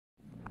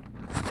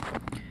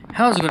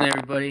How's it going,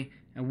 everybody?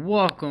 And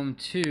welcome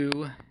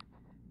to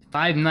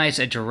Five Nights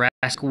at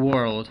Jurassic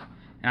World.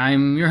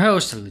 I'm your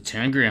host,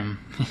 Lieutenant Grimm.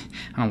 I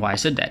don't know why I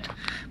said that.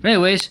 But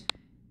anyways,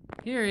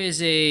 here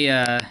is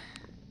it's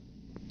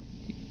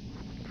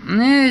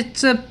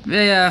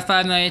a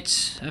Five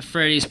Nights at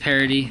Freddy's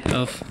parody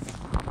of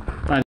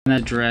Five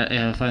Nights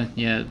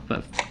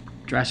at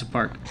Jurassic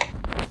Park.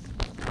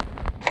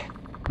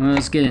 Well,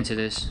 let's get into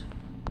this.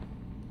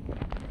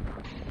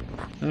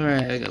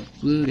 Alright, I got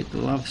Blue, get the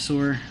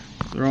Lavasaur.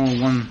 They're all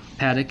in one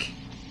paddock.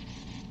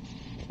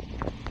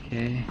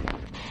 Okay.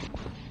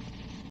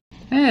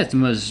 It's a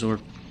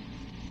Mosasaur.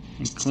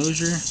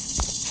 Enclosure.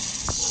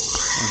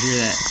 I'll hear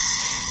that.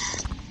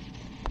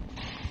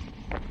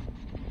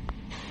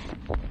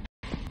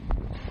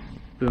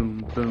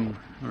 Boom, boom.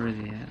 Where are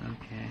they at?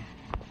 Okay.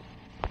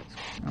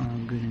 All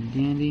good and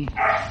dandy.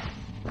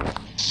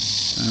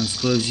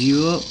 Let's close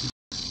you up.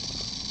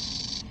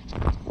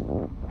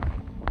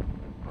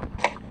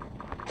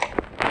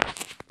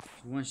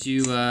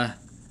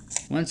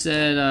 Once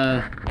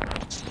that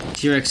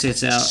T-Rex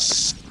gets out,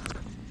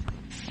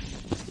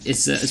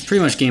 it's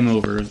pretty much game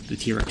over if the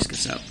T-Rex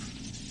gets out.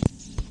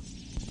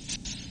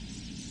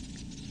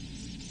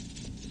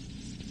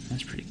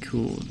 That's pretty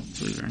cool,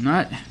 believe it or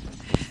not.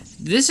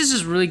 This is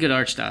just really good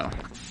art style.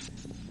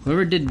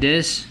 Whoever did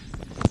this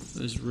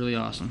was really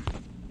awesome.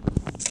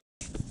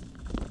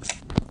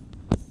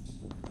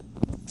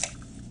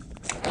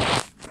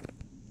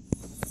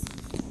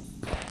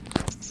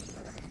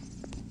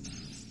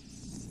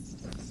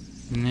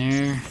 Nothing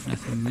there,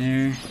 nothing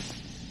there.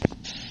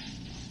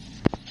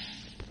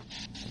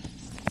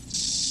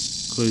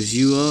 Close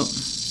you up.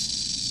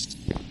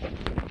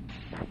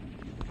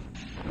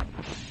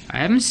 I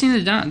haven't seen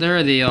the down.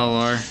 There they all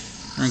are.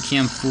 They're in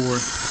Cam 4.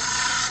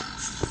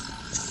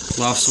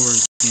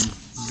 Lavasaur's getting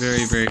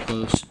very, very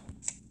close.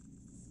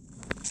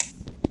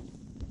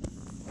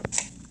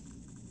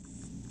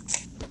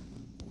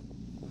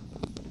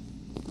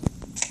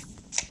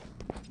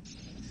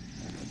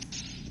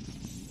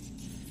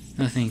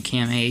 Nothing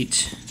Cam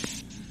 8.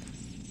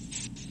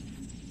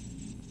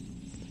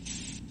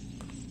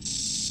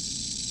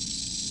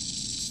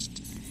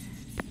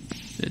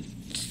 The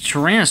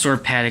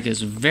Tyrannosaur paddock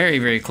is very,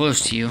 very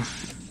close to you.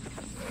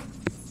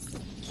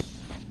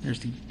 There's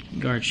the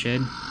guard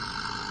shed.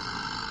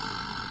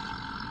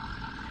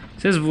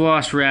 It says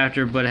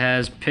Velociraptor, but it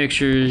has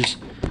pictures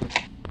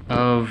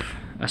of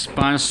a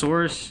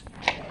Spinosaurus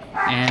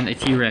and a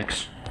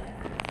T-Rex.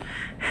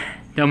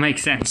 Don't make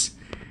sense.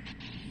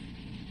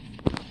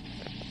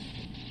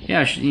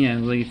 Yeah,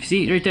 like if you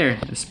see right there,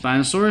 the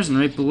Spinosaurus, and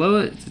right below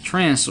it, it's a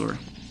Tyrannosaur.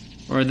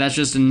 Or that's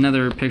just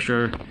another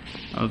picture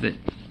of it.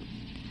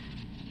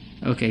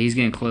 Okay, he's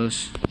getting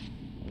close.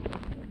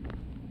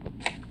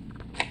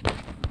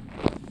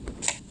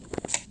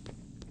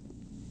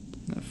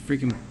 That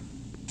freaking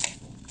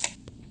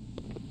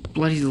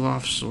bloody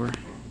Lavasaur.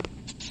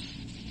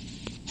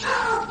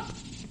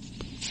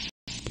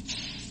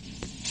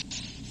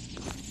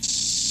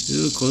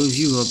 It'll close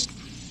you up.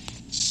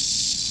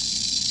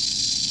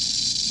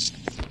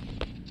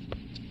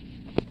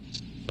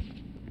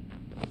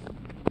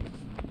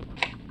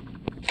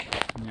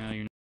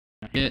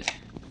 It.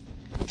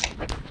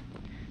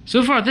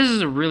 So far, this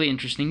is a really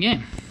interesting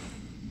game.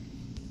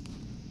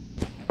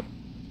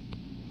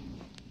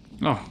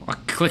 Oh, I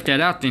clicked that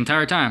out the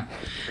entire time.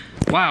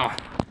 Wow.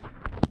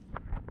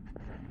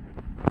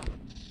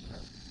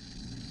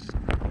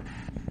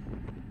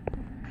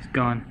 It's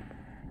gone.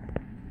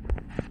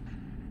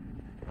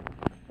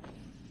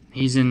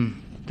 He's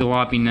in the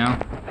lobby now.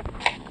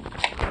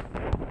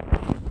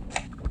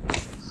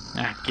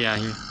 Ah, get out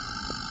of here.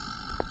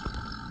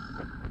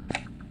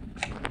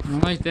 I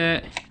don't like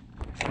that.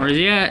 Where's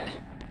he at?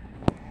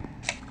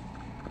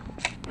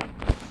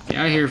 Get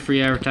out of here,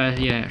 free advertisement.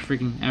 Yeah,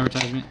 freaking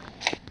advertisement.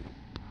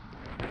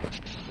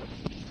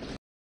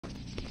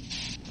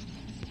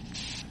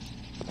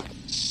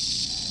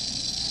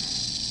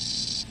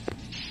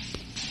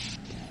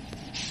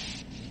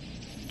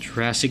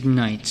 Jurassic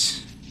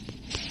Nights.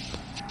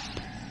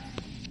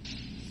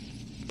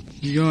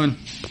 He's going.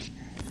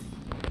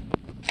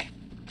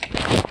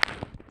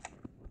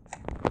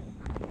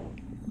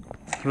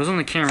 It was on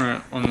the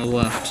camera on the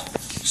left,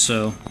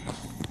 so.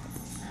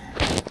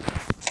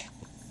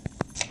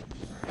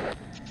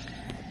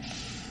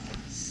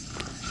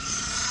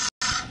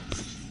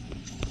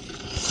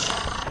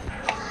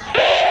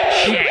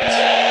 Shit!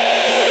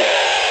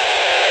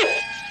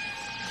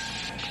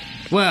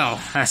 Well,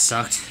 that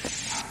sucked.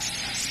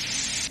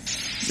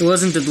 It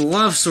wasn't that the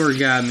Lavasaur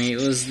got me, it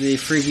was the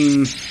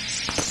freaking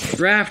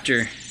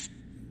raptor.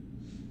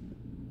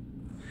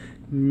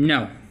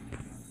 No.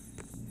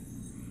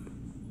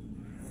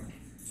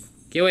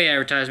 Get away,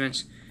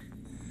 advertisements.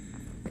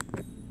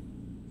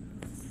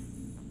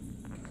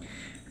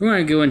 We're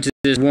going to go into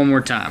this one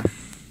more time.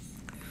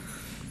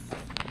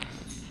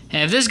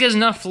 And if this gets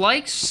enough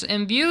likes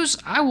and views,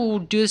 I will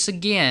do this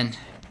again.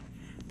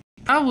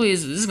 Probably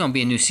this is going to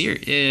be a new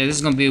series. This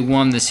is going to be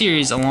one of the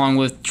series along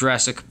with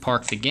Jurassic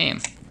Park the game.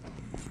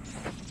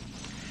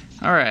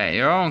 Alright,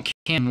 you're all in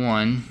Cam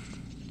 1.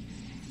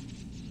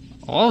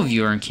 All of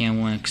you are in Cam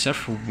 1 except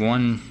for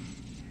one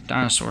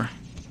dinosaur.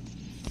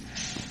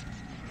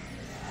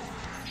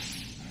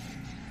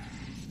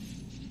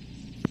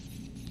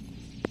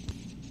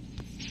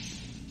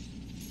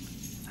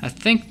 I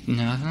think,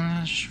 no, I'm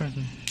not sure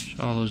there's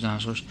all those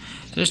dinosaurs.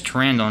 There's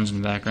pteranodons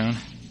in the background.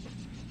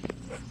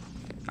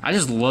 I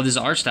just love this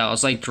art style.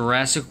 It's like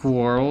Jurassic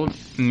World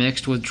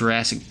mixed with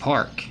Jurassic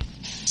Park.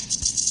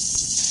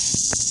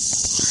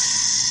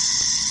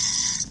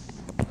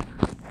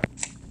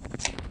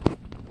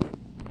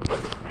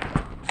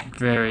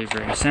 Very,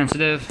 very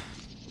sensitive.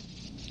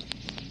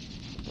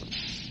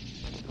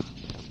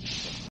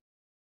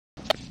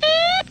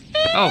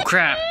 Oh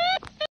crap!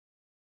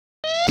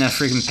 That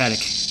freaking paddock.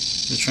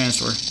 The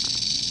transfer.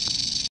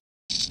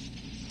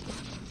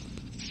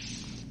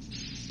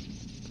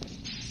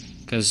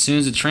 Because as soon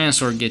as the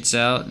transfer gets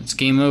out, it's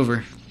game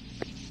over.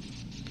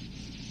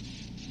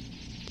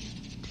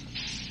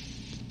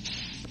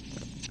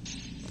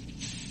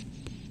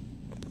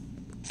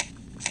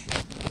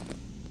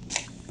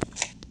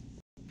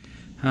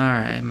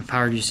 Alright, my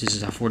power usage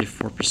is at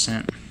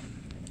 44%.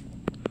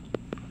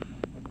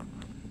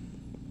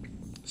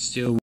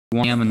 Still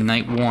 1 AM in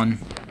night 1.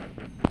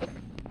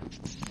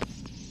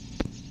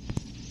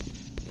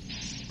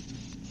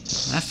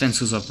 That fence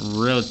goes up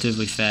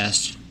relatively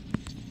fast.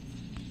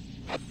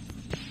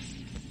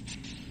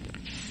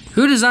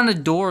 Who designed a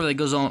door that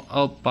goes on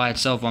up by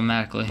itself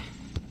automatically?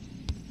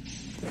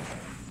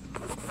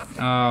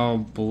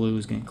 Oh, blue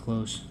is getting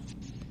close.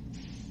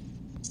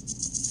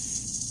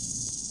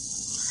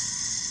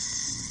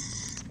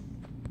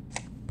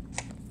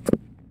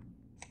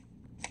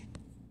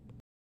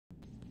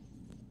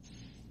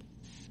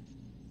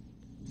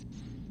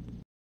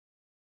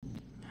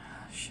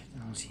 Oh, shit, I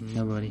don't see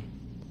nobody.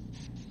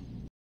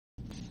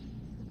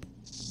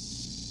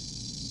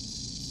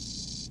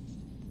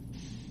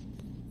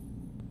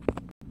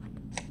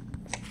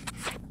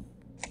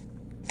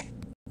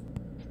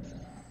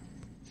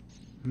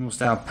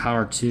 Almost out of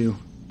power too.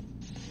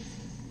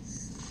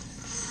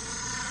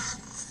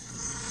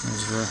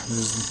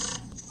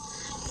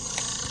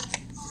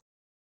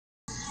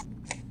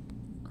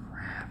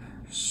 Crap,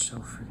 they're so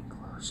freaking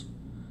close.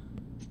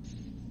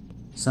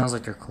 Sounds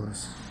like they're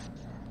close.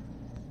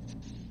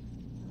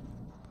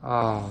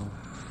 Oh,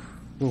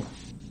 ooh.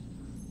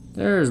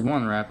 There's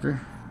one raptor.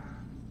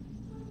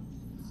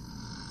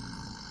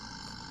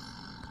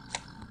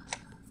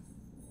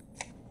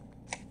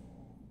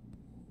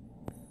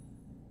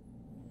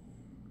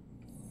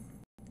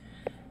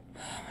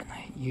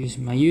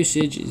 My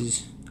usage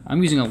is...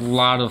 I'm using a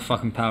lot of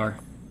fucking power.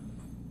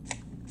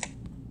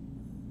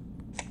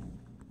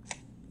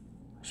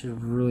 I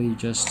should really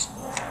just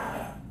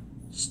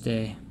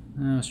stay.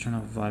 Let's turn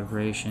off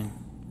vibration.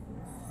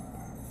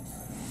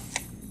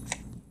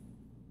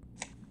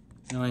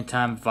 The only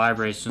time it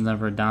vibrates is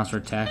whenever a dinosaur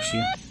attacks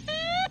you.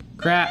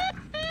 Crap!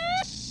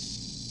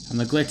 I'm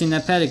neglecting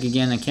that paddock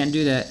again. I can't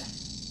do that.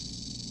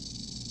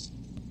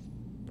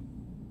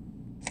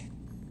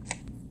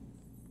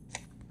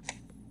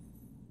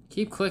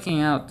 Keep clicking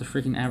out the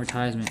freaking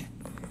advertisement.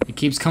 It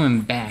keeps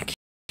coming back.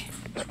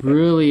 It's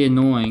really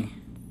annoying.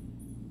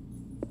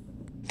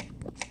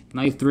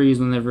 Night 3 is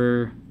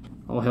whenever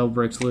all hell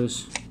breaks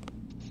loose.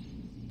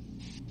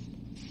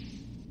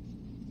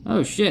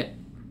 Oh shit.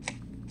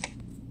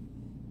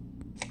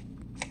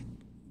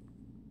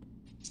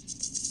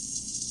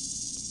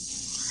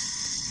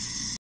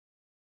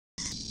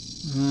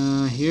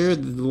 Here,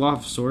 the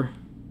Dilophosaur.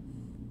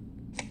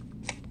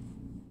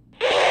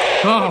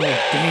 Oh, damn,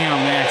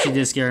 that actually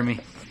did scare me.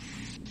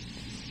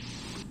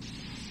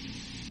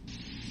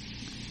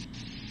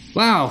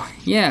 Wow,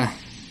 yeah.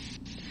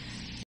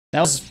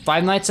 That was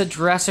Five Nights at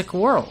Jurassic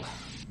World.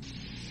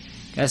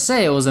 Gotta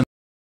say, it was a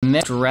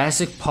mix of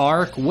Jurassic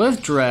Park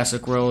with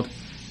Jurassic World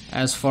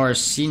as far as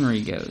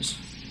scenery goes.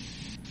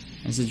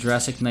 It's a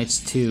Jurassic Nights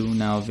 2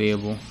 now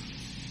available.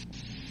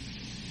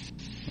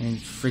 And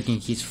it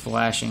freaking keeps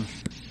flashing.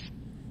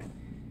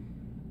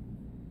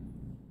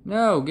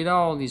 No, get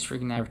all these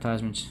freaking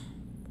advertisements.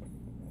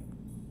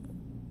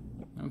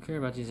 I don't care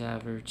about these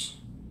adverts.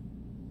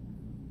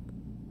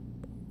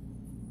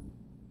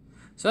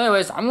 So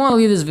anyways, I'm going to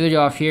leave this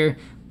video off here.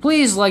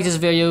 Please like this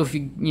video if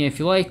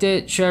you liked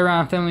it. Share it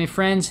around family and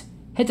friends.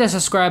 Hit that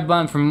subscribe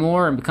button for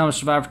more and become a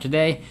survivor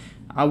today.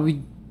 I'll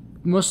be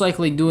most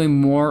likely doing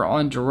more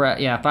on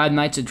Five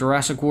Nights at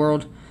Jurassic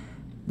World.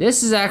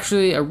 This is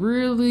actually a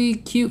really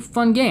cute,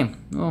 fun game.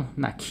 Well,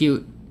 not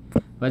cute,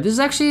 but this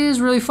actually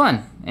is really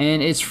fun.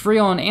 And it's free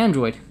on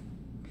Android.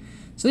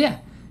 So yeah.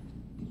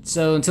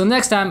 So until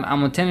next time,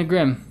 I'm Lieutenant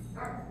Grim.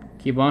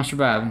 Keep on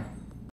surviving.